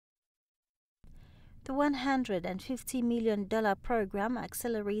The $150 million program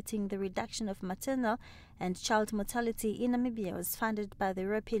accelerating the reduction of maternal and child mortality in Namibia was funded by the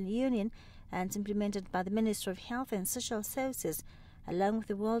European Union and implemented by the Ministry of Health and Social Services, along with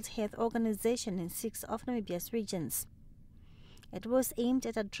the World Health Organization in 6 of Namibia's regions. It was aimed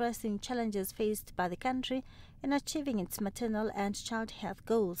at addressing challenges faced by the country in achieving its maternal and child health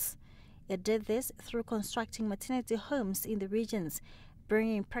goals. It did this through constructing maternity homes in the regions,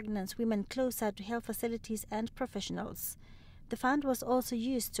 bringing pregnant women closer to health facilities and professionals. The fund was also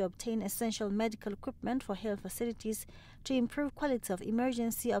used to obtain essential medical equipment for health facilities to improve quality of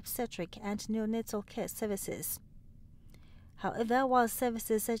emergency obstetric and neonatal care services. However, while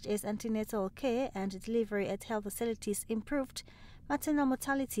services such as antenatal care and delivery at health facilities improved, maternal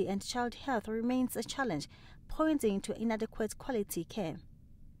mortality and child health remains a challenge, pointing to inadequate quality care.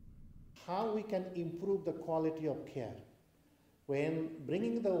 How we can improve the quality of care when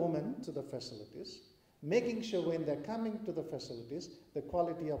bringing the women to the facilities, making sure when they're coming to the facilities, the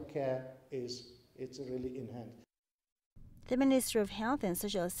quality of care it's really enhanced. The Ministry of Health and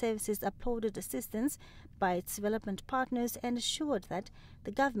Social Services applauded assistance by its development partners and assured that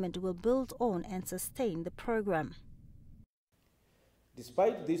the government will build on and sustain the program.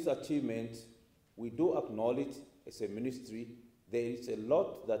 Despite this achievement, we do acknowledge as a ministry there is a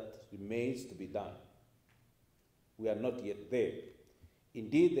lot that remains to be done. We are not yet there.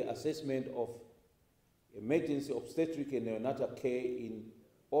 Indeed, the assessment of emergency obstetric and neonatal care in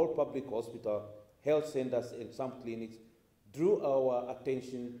all public hospitals, health centers and some clinics drew our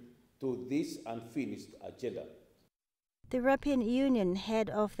attention to this unfinished agenda. The European Union head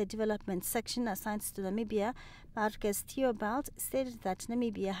of the development section assigned to Namibia, Marcus Theobald, stated that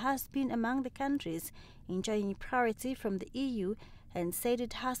Namibia has been among the countries enjoying priority from the EU and said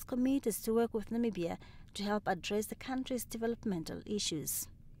it has committed to work with Namibia to help address the country's developmental issues.